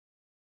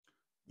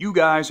You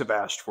guys have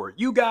asked for it.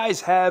 You guys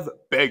have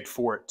begged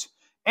for it.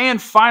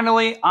 And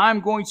finally,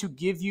 I'm going to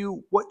give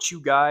you what you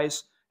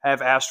guys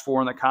have asked for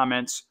in the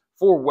comments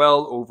for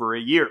well over a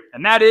year.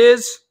 And that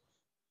is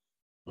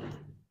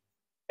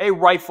a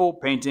rifle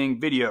painting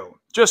video,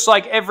 just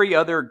like every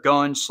other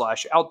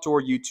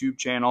gun/outdoor YouTube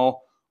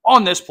channel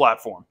on this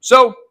platform.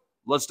 So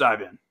let's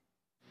dive in.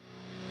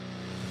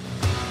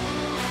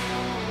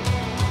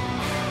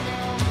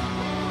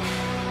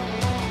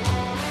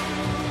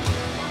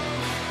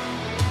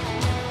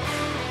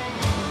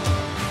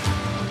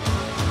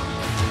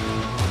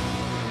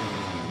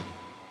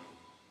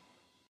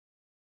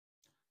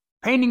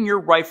 Painting your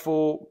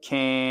rifle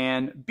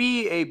can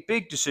be a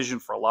big decision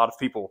for a lot of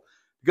people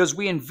because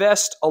we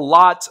invest a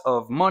lot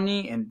of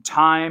money and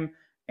time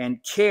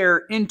and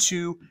care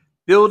into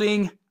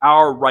building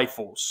our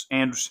rifles.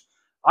 And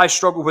I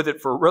struggled with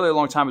it for a really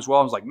long time as well.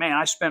 I was like, man,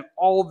 I spent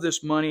all of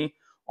this money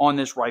on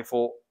this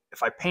rifle.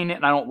 If I paint it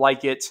and I don't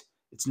like it,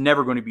 it's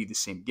never going to be the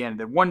same again. And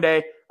then one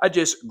day I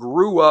just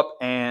grew up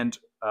and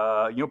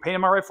painted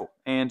my rifle.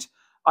 And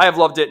I have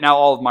loved it. Now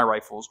all of my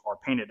rifles are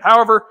painted.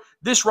 However,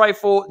 this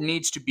rifle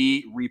needs to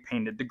be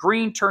repainted. The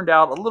green turned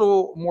out a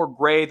little more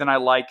gray than I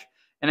like,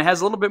 and it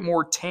has a little bit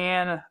more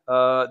tan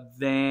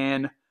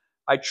than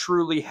I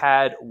truly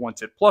had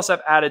wanted. Plus, I've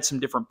added some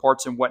different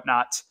parts and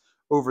whatnot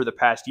over the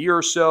past year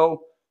or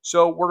so.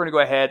 So we're going to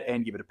go ahead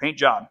and give it a paint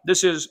job.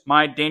 This is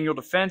my Daniel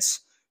Defense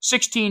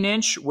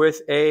 16-inch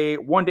with a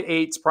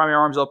 1:8 Primary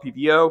Arms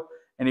LPVO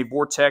and a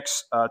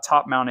Vortex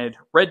top-mounted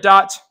red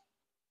dot.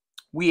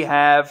 We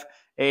have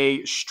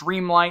a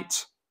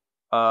Streamlight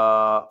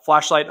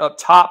flashlight up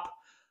top.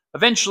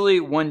 Eventually,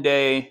 one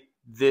day,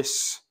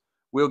 this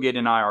will get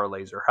an IR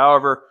laser.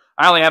 However,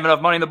 I only have enough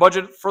money in the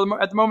budget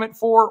at the moment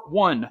for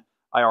one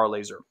IR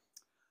laser.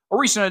 A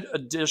recent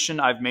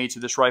addition I've made to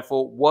this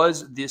rifle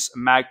was this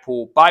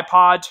Magpul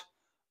bipod.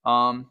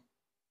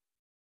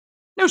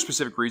 No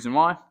specific reason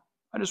why.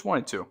 I just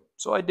wanted to.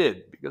 So I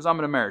did, because I'm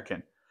an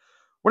American.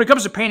 When it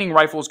comes to painting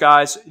rifles,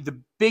 guys,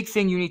 the big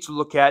thing you need to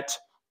look at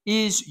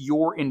is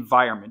your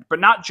environment, but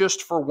not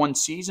just for one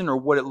season or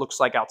what it looks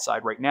like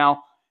outside right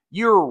now,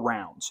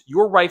 year-round.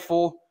 Your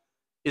rifle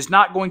is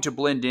not going to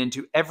blend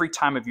into every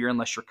time of year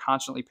unless you're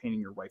constantly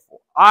painting your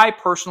rifle. I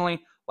personally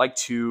like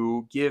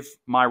to give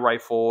my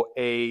rifle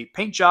a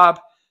paint job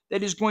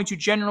that is going to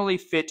generally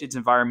fit its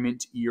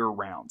environment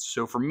year-round.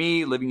 So for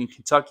me, living in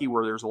Kentucky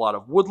where there's a lot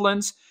of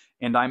woodlands,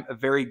 and I'm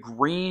very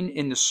green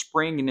in the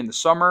spring and in the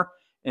summer,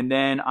 and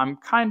then I'm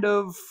kind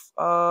of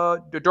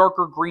the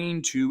darker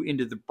green to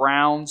into the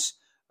browns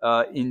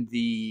in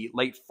the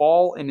late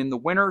fall and in the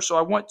winter. So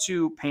I want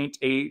to paint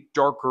a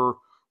darker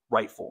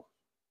rifle.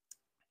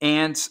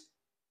 And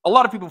a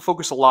lot of people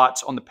focus a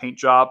lot on the paint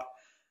job.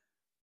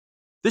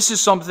 This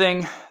is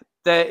something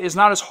that is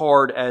not as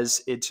hard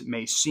as it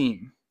may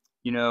seem.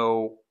 You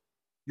know,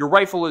 your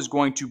rifle is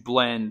going to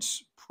blend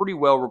pretty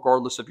well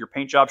regardless of your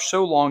paint job,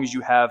 so long as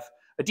you have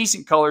a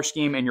decent color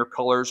scheme and your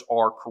colors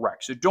are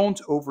correct. So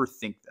don't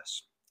overthink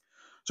this.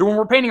 So when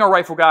we're painting our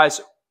rifle, guys,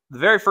 the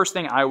very first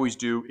thing I always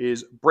do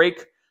is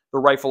break the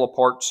rifle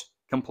apart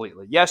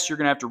completely. Yes, you're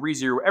going to have to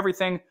re-zero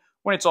everything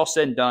when it's all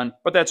said and done,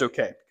 but that's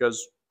okay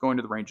because going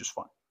to the range is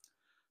fun.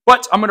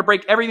 But I'm going to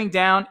break everything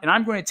down, and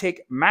I'm going to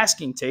take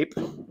masking tape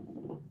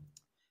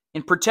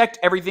and protect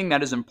everything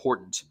that is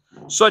important,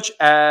 such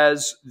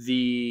as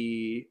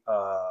the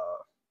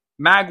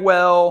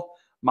magwell,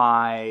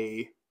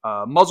 my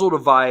muzzle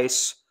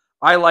device.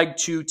 I like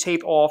to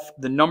tape off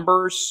the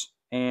numbers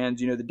and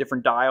the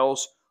different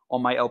dials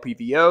on my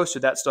LPVO so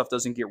that stuff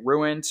doesn't get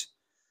ruined.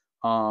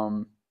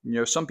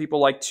 Some people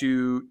like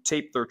to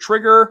tape their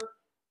trigger.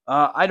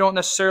 I don't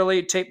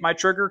necessarily tape my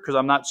trigger because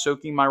I'm not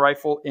soaking my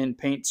rifle in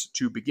paint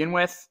to begin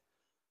with.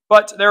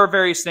 But there are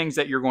various things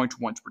that you're going to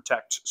want to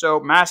protect. So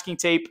masking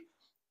tape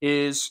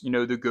is,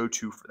 the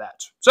go-to for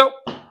that. So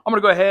I'm going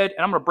to go ahead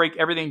and I'm going to break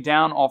everything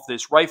down off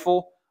this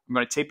rifle. I'm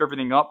going to tape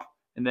everything up,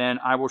 and then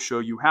I will show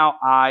you how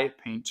I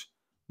paint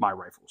my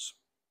rifles.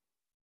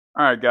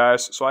 All right,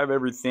 guys, so I have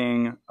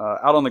everything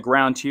out on the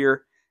ground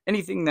here.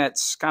 Anything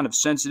that's kind of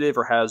sensitive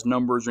or has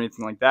numbers or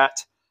anything like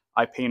that,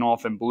 I paint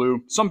off in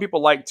blue. Some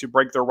people like to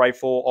break their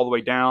rifle all the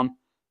way down.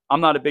 I'm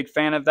not a big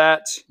fan of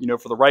that.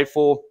 For the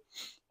rifle,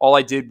 all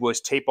I did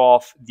was tape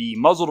off the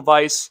muzzle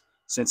device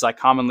since I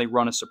commonly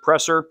run a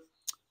suppressor.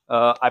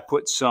 I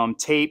put some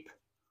tape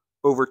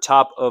over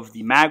top of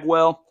the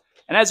magwell.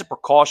 And as a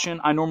precaution,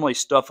 I normally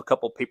stuff a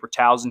couple paper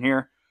towels in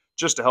here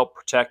just to help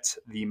protect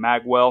the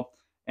magwell.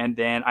 And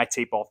then I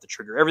tape off the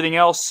trigger. Everything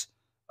else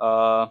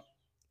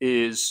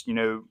is,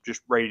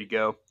 just ready to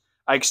go.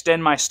 I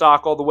extend my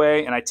stock all the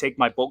way, and I take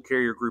my bolt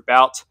carrier group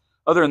out.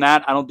 Other than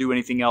that, I don't do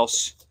anything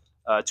else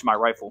to my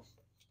rifle.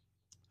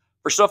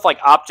 For stuff like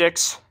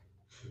optics,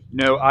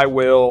 I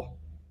will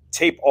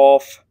tape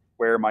off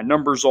where my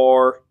numbers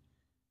are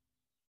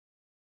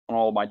on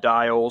all of my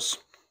dials.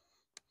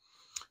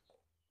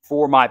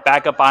 For my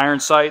backup iron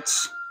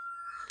sights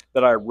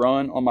that I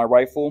run on my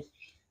rifle,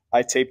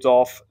 I taped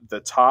off the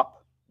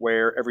top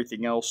where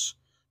everything else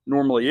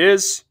normally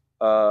is,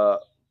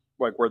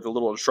 like where the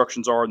little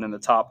instructions are, and then the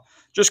top,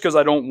 just because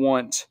I don't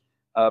want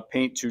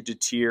paint to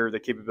deter the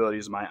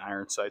capabilities of my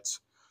iron sights.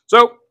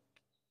 So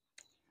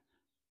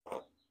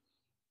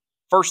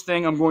first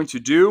thing I'm going to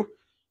do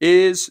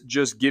is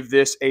just give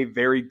this a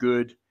very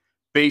good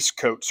base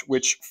coat,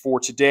 which for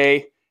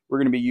today we're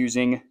going to be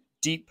using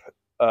deep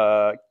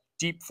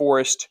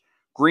forest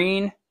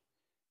green,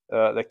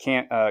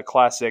 the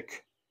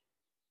classic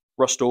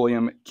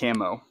Rust-Oleum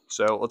camo.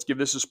 So let's give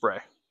this a spray.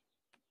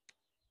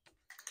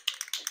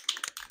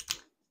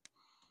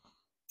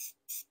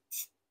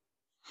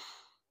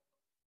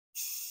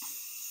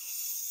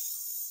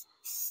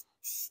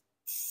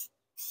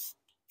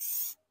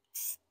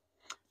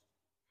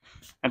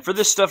 And for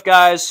this stuff,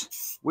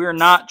 guys, we are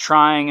not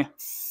trying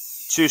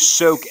to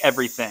soak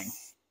everything.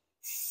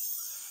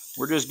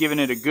 We're just giving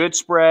it a good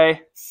spray.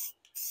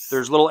 If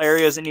there's little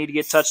areas that need to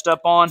get touched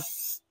up on,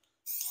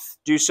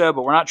 do so,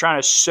 but we're not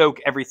trying to soak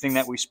everything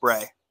that we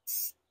spray.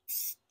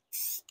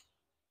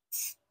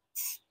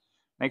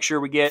 Make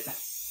sure we get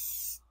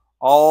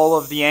all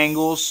of the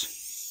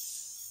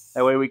angles.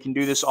 That way we can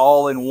do this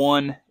all in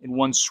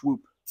one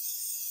swoop.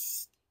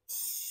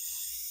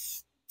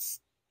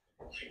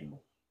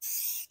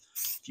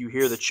 If you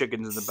hear the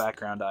chickens in the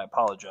background, I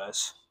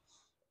apologize.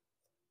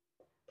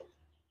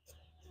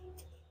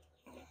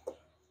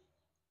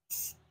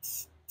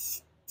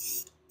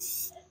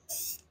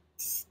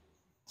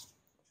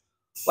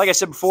 Like I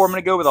said before, I'm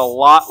going to go with a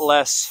lot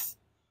less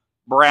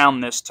brown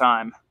this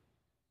time.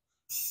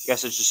 I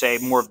guess I should say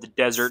more of the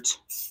desert,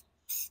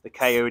 the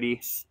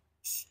coyote.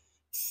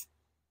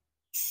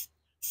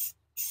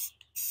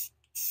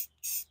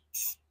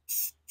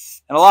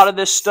 And a lot of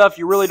this stuff,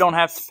 you really don't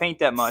have to paint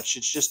that much.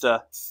 It's just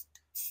a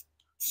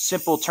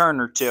simple turn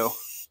or two.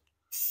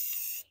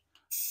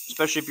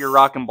 Especially if you're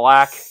rocking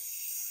black.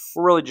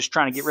 We're really just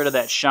trying to get rid of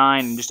that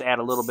shine and just add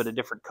a little bit of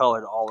different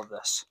color to all of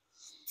this.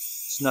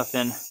 It's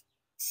nothing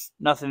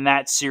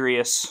that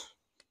serious.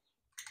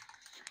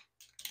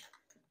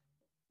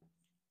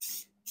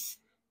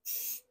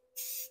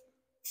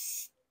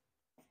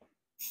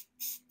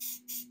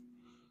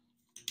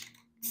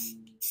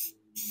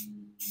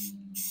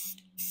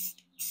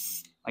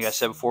 Like I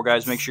said before,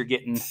 guys, make sure you're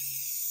getting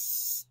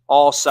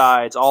all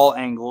sides, all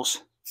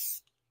angles.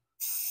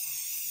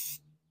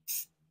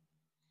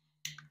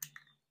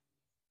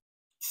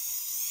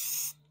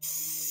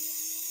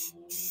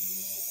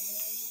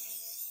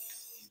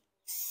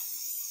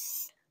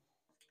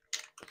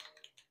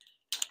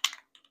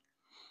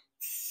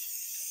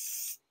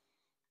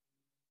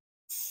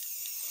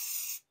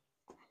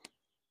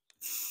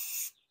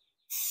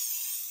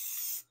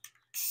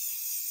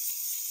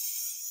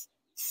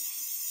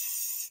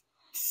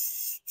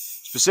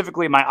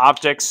 Specifically my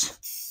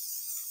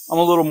optics, I'm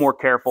a little more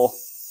careful.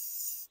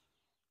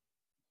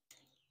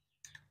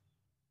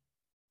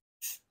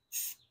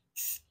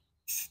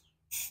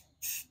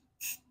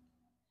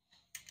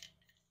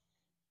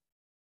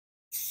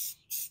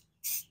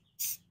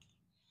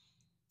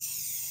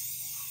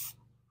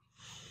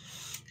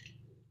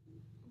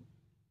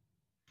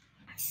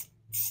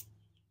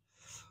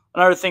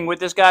 Another thing with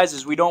this, guys,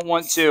 is we don't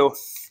want to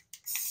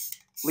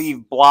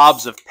leave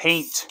blobs of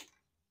paint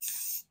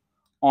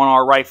on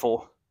our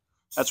rifle.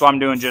 That's why I'm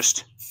doing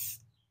just,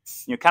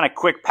 kind of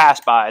quick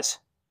pass-bys.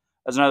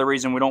 That's another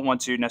reason we don't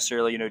want to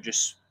necessarily,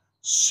 just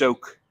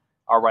soak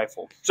our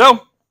rifle.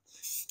 So,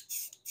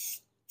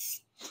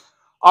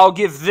 I'll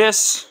give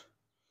this,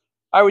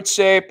 I would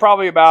say,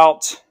 probably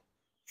about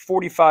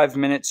 45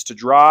 minutes to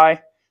dry.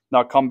 And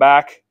I'll come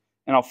back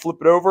and I'll flip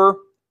it over,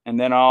 and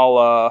then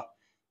I'll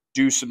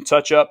do some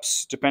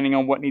touch-ups depending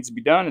on what needs to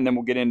be done, and then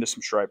we'll get into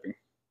some striping.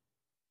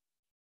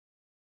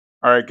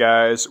 All right,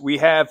 guys, we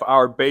have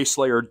our base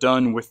layer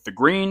done with the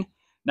green.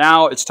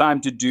 Now it's time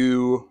to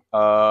do,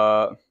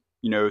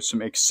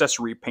 some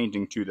accessory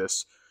painting to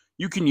this.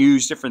 You can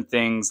use different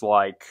things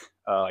like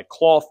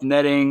cloth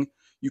netting.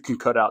 You can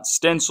cut out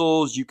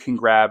stencils. You can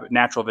grab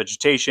natural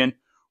vegetation.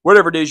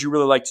 Whatever it is you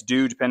really like to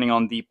do, depending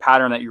on the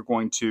pattern that you're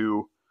going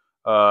to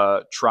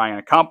try and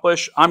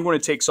accomplish. I'm going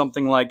to take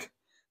something like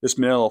this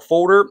manila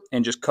folder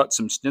and just cut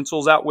some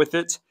stencils out with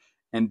it,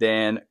 and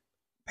then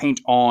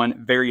paint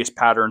on various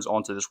patterns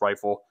onto this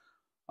rifle.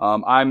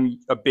 I'm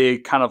a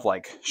big kind of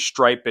like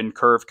stripe and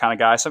curve kind of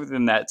guy,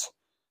 something that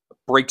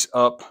breaks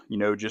up,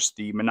 just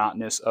the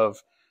monotonous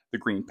of the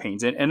green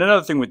paint. And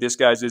another thing with this,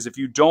 guys, is if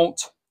your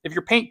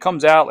paint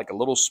comes out like a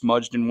little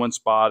smudged in one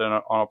spot on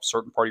a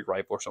certain part of your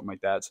rifle or something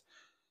like that,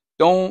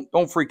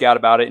 don't freak out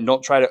about it, and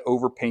don't try to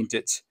overpaint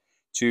it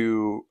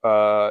to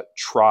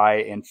try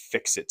and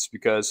fix it,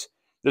 because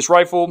this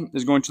rifle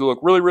is going to look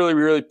really, really,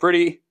 really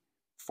pretty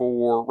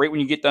for right when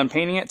you get done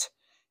painting it.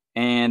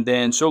 And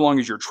then so long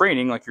as you're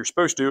training like you're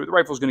supposed to, the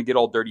rifle is going to get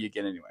all dirty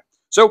again anyway.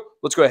 So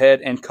let's go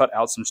ahead and cut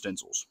out some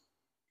stencils.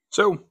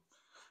 So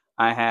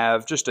I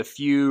have just a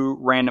few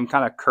random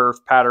kind of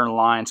curved pattern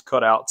lines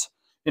cut out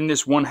in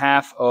this one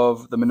half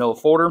of the manila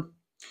folder.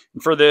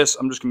 And for this,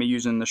 I'm just going to be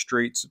using the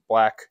Streets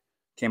black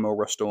camo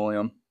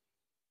Rust-Oleum.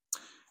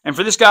 And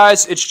for this,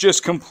 guys, it's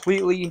just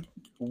completely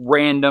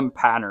random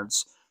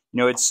patterns.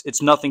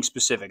 it's nothing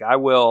specific. I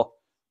will,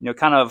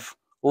 kind of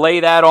lay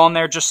that on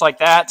there just like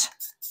that,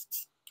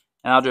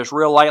 and I'll just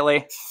real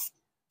lightly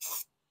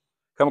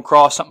come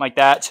across something like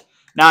that.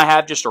 Now I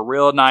have just a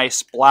real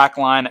nice black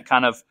line that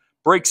kind of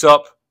breaks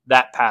up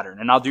that pattern,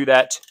 and I'll do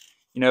that,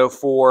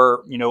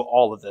 for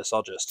all of this.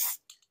 I'll just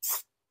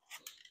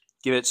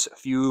give it a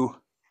few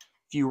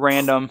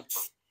random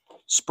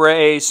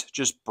sprays,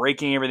 just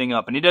breaking everything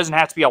up, and it doesn't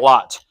have to be a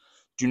lot.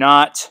 Do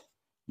not,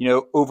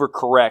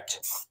 overcorrect.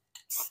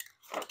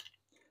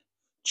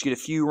 Just get a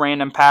few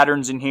random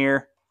patterns in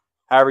here,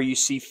 however you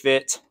see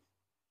fit.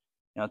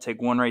 I'll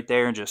take one right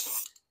there and just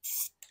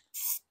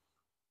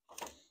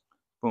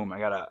boom. I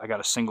got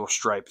a single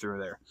stripe through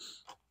there.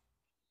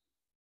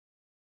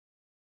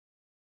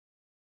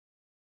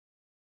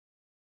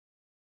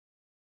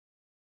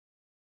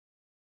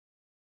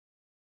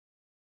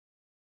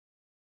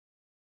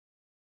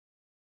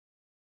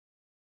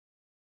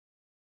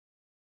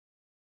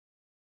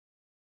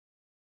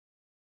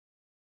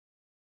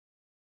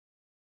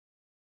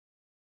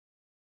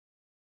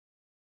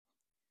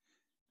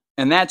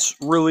 And that's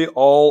really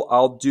all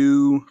I'll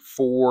do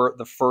for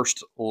the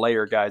first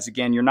layer, guys.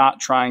 Again, you're not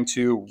trying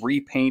to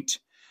repaint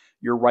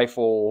your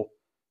rifle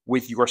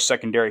with your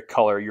secondary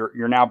color.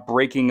 You're now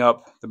breaking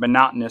up the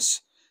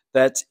monotonous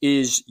that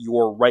is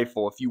your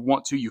rifle. If you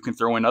want to, you can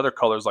throw in other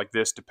colors like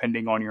this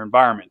depending on your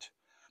environment.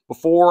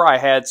 Before, I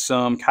had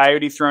some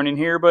coyote thrown in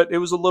here, but it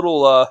was a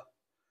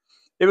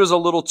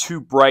little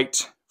too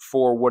bright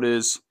for what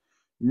is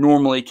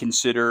normally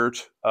considered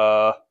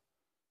my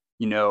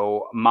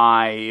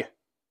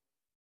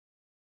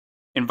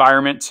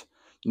environment.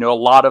 A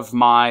lot of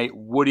my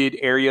wooded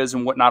areas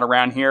and whatnot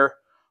around here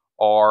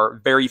are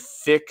very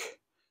thick.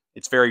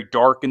 It's very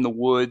dark in the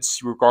woods,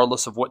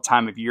 regardless of what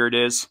time of year it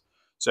is.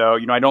 So,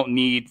 I don't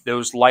need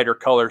those lighter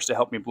colors to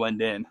help me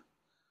blend in.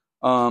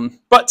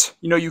 But,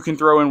 you can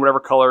throw in whatever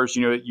colors,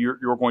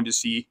 you're going to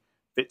see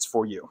fits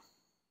for you.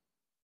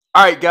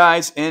 All right,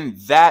 guys, and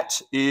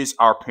that is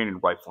our painted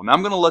rifle. Now,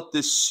 I'm going to let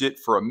this sit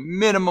for a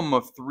minimum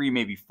of 3,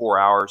 maybe 4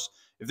 hours.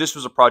 If this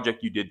was a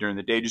project you did during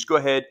the day, just go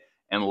ahead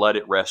and let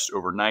it rest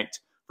overnight.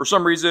 For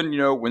some reason,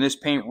 when this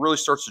paint really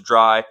starts to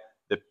dry,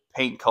 the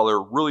paint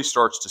color really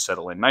starts to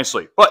settle in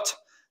nicely. But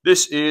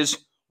this is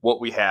what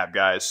we have,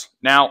 guys.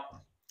 Now,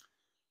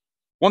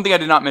 one thing I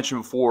did not mention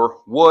before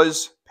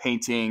was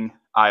painting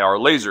IR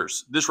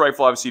lasers. This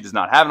rifle obviously does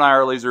not have an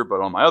IR laser, but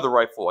on my other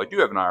rifle, I do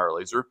have an IR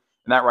laser,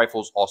 and that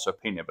rifle is also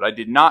painted. But I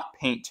did not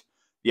paint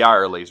the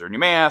IR laser. And you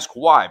may ask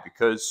why,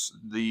 because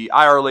the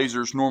IR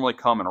lasers normally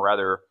come in a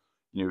rather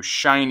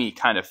shiny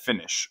kind of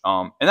finish.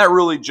 And that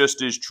really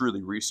just is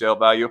truly resale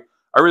value.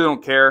 I really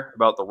don't care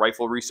about the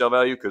rifle resale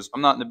value because I'm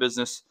not in the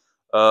business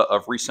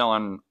of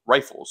reselling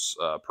rifles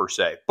per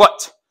se.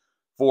 But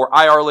for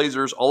IR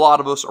lasers, a lot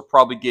of us are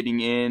probably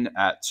getting in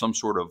at some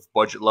sort of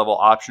budget level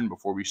option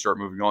before we start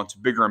moving on to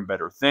bigger and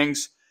better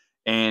things.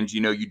 And,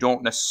 you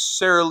don't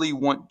necessarily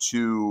want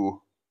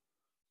to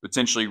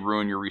potentially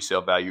ruin your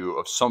resale value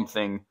of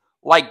something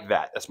like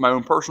that. That's my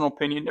own personal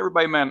opinion.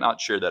 Everybody might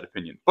not share that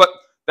opinion, but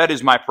that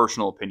is my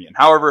personal opinion.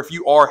 However, if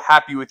you are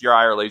happy with your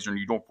IR laser and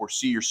you don't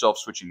foresee yourself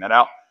switching that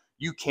out,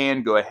 you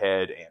can go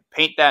ahead and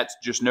paint that.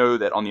 Just know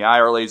that on the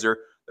IR laser,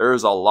 there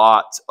is a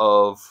lot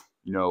of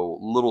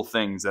little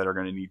things that are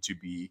going to need to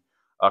be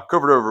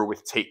covered over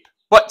with tape.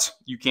 But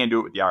you can do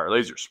it with the IR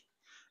lasers.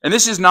 And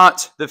this is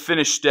not the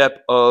finished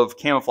step of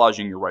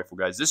camouflaging your rifle,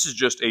 guys. This is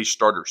just a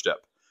starter step.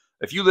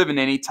 If you live in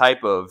any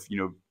type of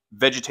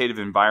vegetative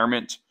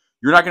environment,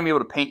 you're not going to be able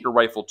to paint your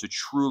rifle to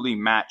truly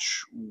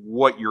match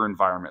what your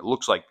environment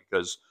looks like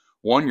because,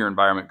 one, your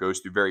environment goes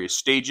through various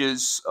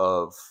stages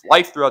of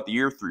life throughout the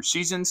year, through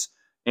seasons,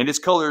 and its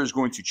color is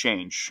going to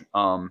change.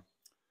 But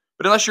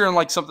unless you're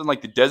in something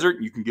like the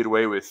desert, you can get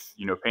away with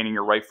painting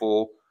your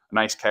rifle a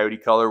nice coyote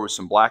color with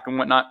some black and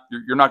whatnot.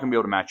 You're not going to be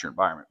able to match your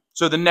environment.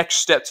 So the next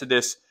step to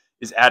this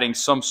is adding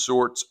some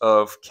sort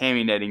of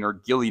cami netting or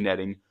ghillie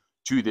netting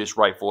to this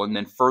rifle, and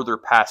then further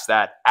past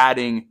that,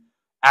 adding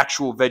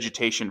actual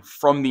vegetation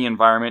from the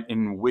environment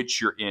in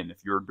which you're in if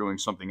you're doing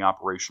something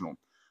operational.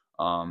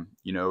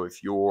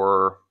 If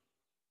you're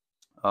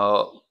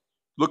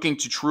looking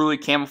to truly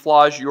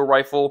camouflage your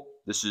rifle,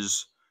 this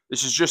is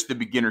just the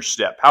beginner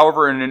step.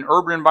 However, in an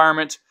urban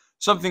environment,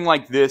 something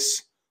like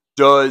this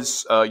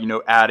does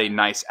add a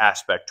nice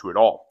aspect to it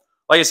all.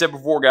 Like I said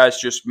before, guys,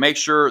 just make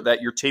sure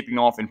that you're taping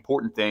off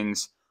important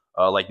things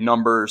like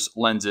numbers,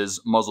 lenses,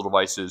 muzzle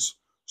devices,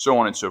 so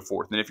on and so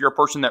forth. And if you're a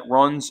person that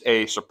runs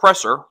a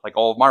suppressor, like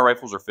all of my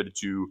rifles are fitted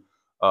to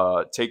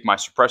take my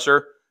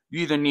suppressor,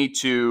 you either need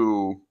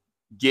to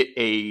get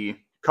a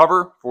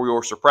cover for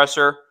your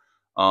suppressor,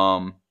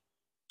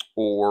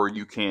 or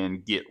you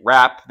can get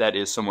wrap that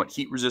is somewhat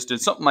heat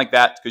resistant, something like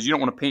that, because you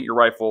don't want to paint your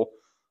rifle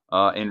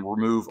and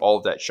remove all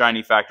of that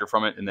shiny factor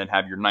from it and then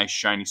have your nice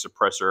shiny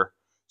suppressor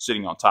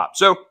sitting on top.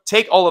 So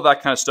take all of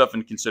that kind of stuff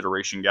into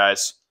consideration,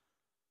 guys,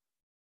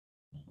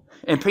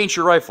 and paint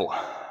your rifle.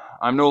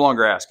 I'm no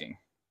longer asking.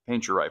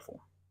 Paint your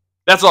rifle.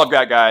 That's all I've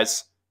got,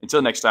 guys.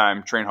 Until next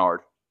time, train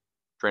hard,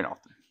 train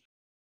often.